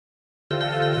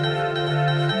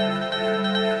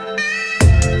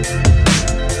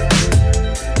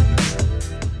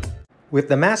With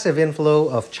the massive inflow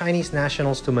of Chinese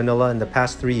nationals to Manila in the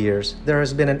past 3 years, there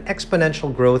has been an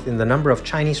exponential growth in the number of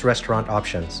Chinese restaurant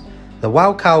options. The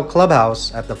Wow Cow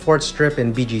Clubhouse at the 4th Strip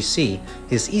in BGC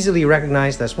is easily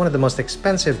recognized as one of the most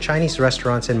expensive Chinese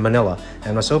restaurants in Manila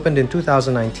and was opened in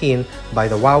 2019 by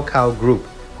the Wow Cow Group,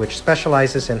 which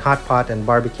specializes in hot pot and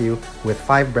barbecue with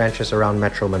 5 branches around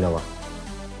Metro Manila.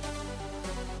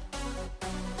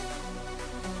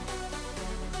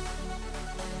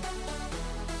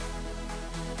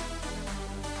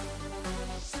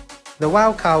 The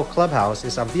Wow Cow Clubhouse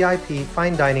is a VIP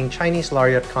fine dining Chinese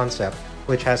Laureate concept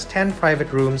which has 10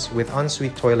 private rooms with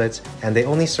ensuite toilets, and they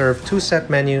only serve 2 set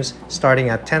menus starting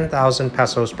at 10,000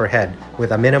 pesos per head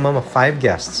with a minimum of 5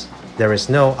 guests. There is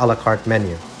no a la carte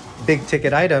menu. Big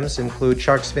ticket items include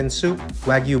shark's fin soup,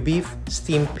 Wagyu beef,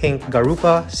 steamed pink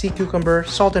garoupa, sea cucumber,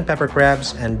 salt and pepper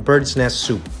crabs, and bird's nest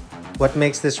soup. What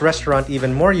makes this restaurant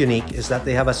even more unique is that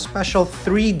they have a special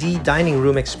 3D dining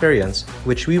room experience,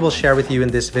 which we will share with you in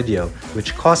this video,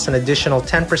 which costs an additional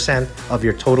 10% of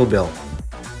your total bill.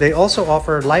 They also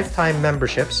offer lifetime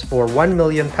memberships for 1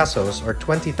 million pesos or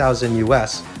 20,000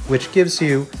 US, which gives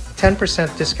you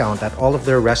 10% discount at all of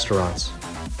their restaurants.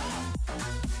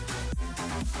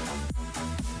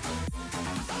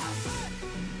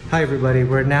 Hi everybody,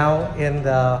 we're now in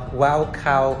the Wow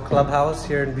Cow Clubhouse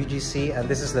here in BGC, and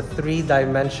this is the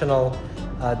 3-dimensional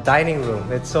dining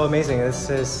room. It's so amazing. This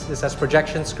has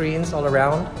projection screens all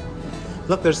around.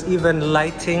 Look, there's even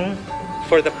lighting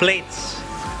for the plates.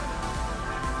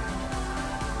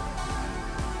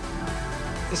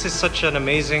 This is such an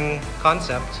amazing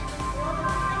concept.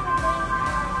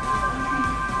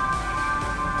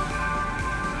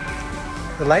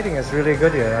 The lighting is really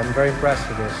good here. I'm very impressed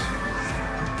with this.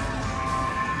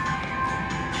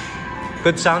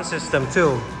 Good sound system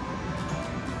too.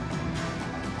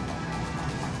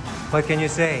 What can you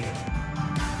say? It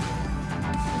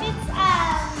looks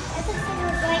like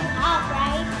we're going up,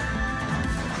 right?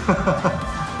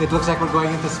 It looks like we're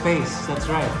going into space. That's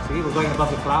right. See, we're going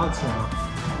above the clouds now.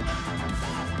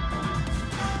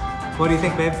 What do you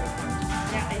think, babe?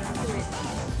 Yeah, I do it.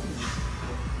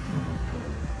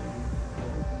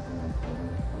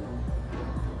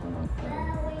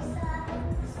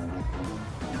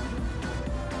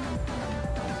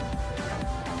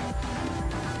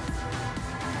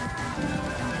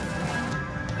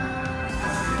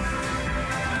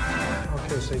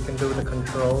 Okay, so you can do the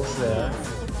controls there.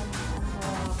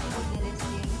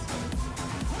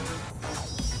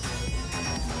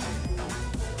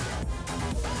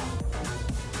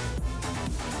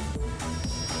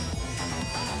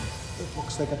 It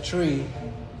looks like a tree.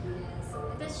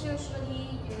 This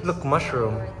usually Look,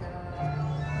 mushroom.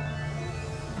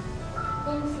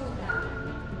 kung fu na.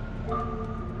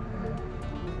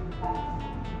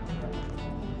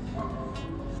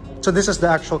 So this is the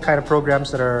actual kind of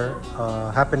programs that are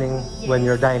happening when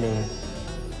you're dining.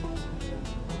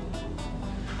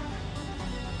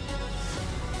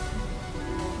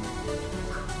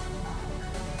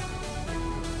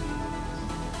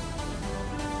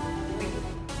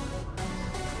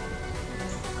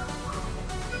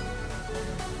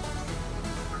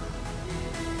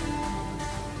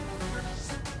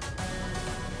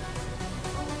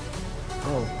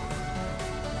 Oh.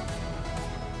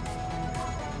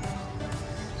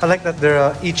 I like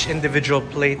that each individual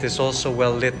plate is also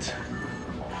well lit.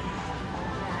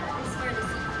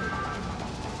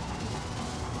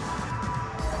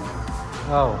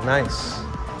 Oh, nice.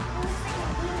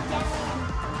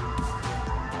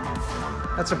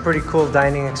 That's a pretty cool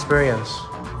dining experience.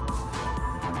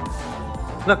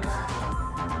 Look,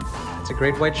 it's a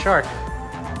great white shark.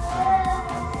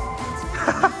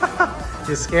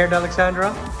 You scared,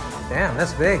 Alexandra? Damn,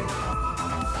 that's big.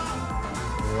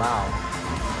 Wow.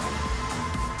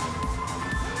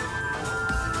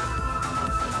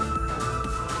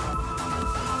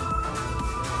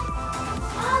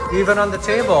 Even on the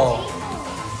table.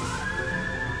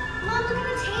 Mom, look at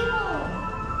the table.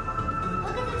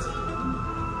 Look at the table.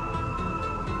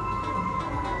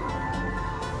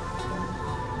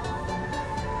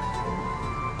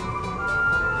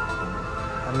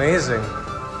 Amazing.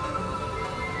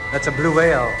 That's a blue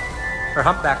whale or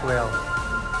humpback whale.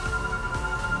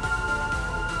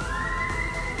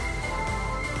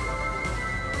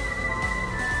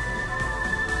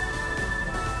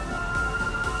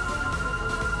 This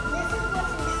is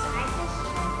what's inside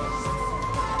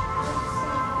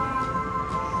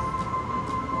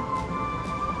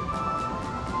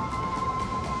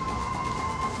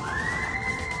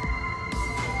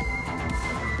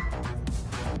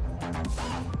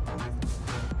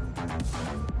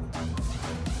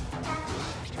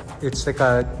this ship. It's like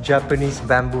a Japanese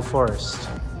bamboo forest.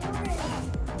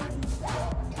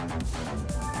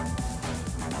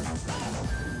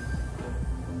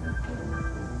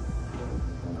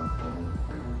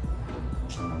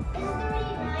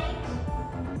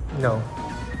 No.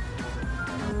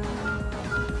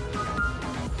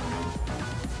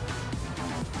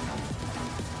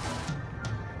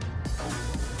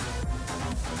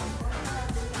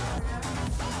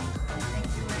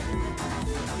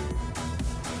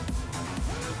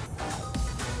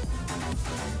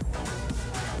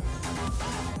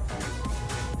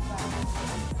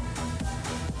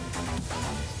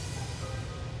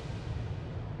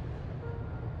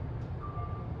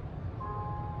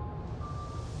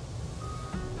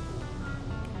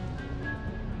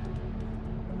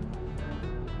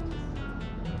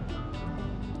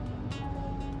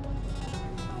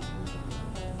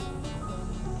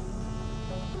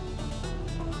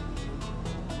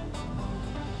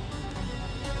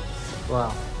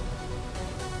 Wow.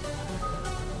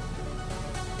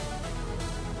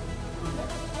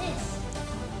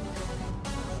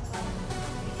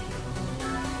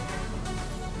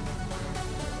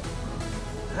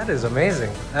 That is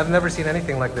amazing. I've never seen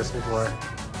anything like this before.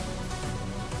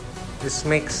 This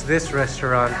makes this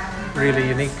restaurant really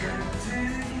unique.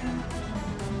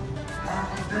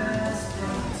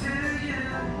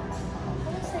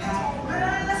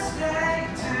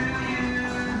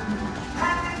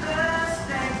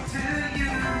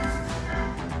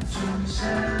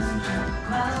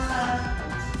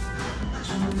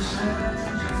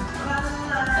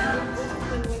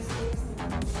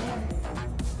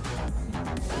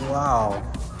 Wow.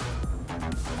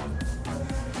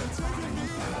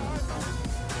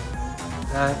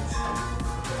 That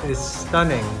is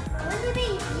stunning. When do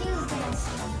they use this?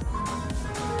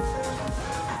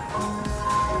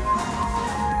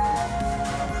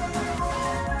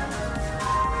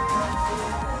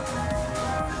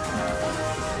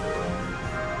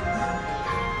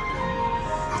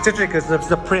 It's interesting because there's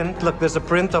the print. Look, there's a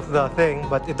print of the thing,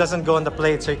 but it doesn't go on the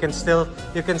plate, so you can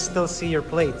still see your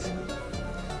plate.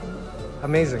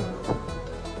 Amazing.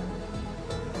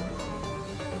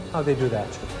 How they do that?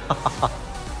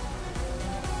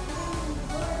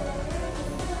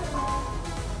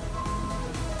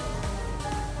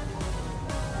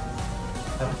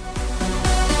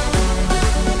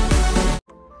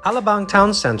 Alabang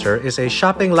Town Center is a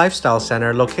shopping lifestyle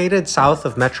center located south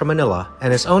of Metro Manila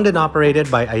and is owned and operated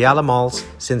by Ayala Malls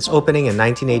since opening in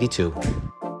 1982.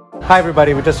 Hi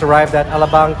everybody, we just arrived at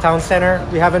Alabang Town Center.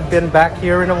 We haven't been back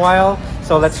here in a while,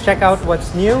 so let's check out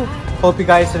what's new. Hope you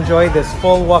guys enjoy this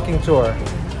full walking tour.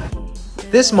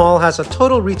 This mall has a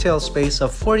total retail space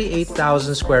of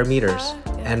 48,000 square meters,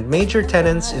 and major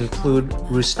tenants include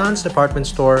Rustan's department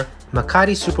store,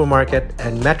 Makati Supermarket,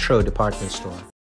 and Metro Department Store.